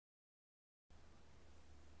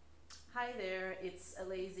Hi there, it's a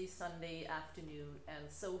lazy Sunday afternoon, and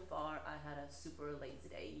so far I had a super lazy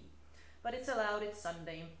day. But it's allowed, it's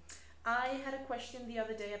Sunday. I had a question the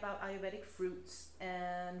other day about Ayurvedic fruits,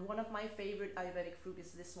 and one of my favorite Ayurvedic fruit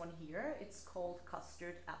is this one here. It's called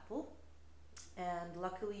custard apple, and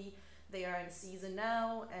luckily they are in season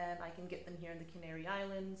now, and I can get them here in the Canary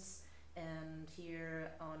Islands and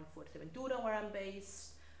here on Fuerteventura, where I'm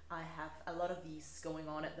based. I have a lot of these going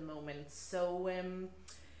on at the moment. So,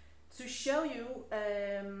 to show you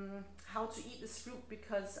how to eat this fruit,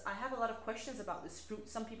 because I have a lot of questions about this fruit.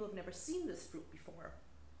 Some people have never seen this fruit before.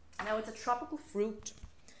 Now, it's a tropical fruit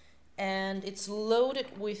and it's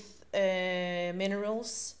loaded with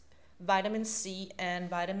minerals, vitamin C, and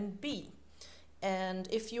vitamin B. And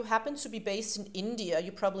if you happen to be based in India,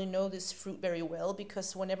 you probably know this fruit very well,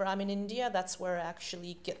 because whenever I'm in India, that's where I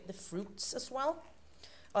actually get the fruits as well.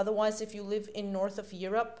 Otherwise, if you live in north of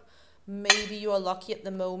Europe, maybe you are lucky at the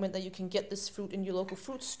moment that you can get this fruit in your local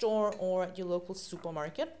fruit store or at your local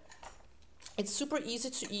supermarket. It's super easy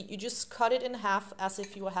to eat. You just cut it in half as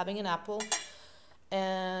if you were having an apple.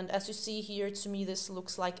 And as you see here, to me, this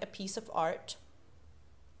looks like a piece of art.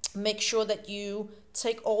 Make sure that you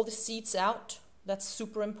take all the seeds out. That's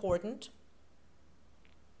super important.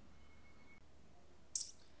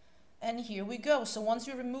 And here we go. So once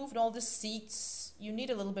you removed all the seeds, you need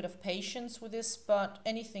a little bit of patience with this, but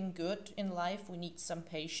anything good in life, we need some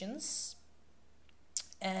patience.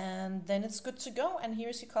 And then it's good to go. And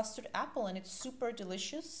here's your custard apple, and it's super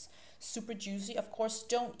delicious, super juicy. Of course,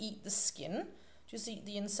 don't eat the skin. Just eat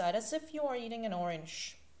the inside as if you are eating an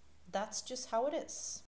orange. That's just how it is.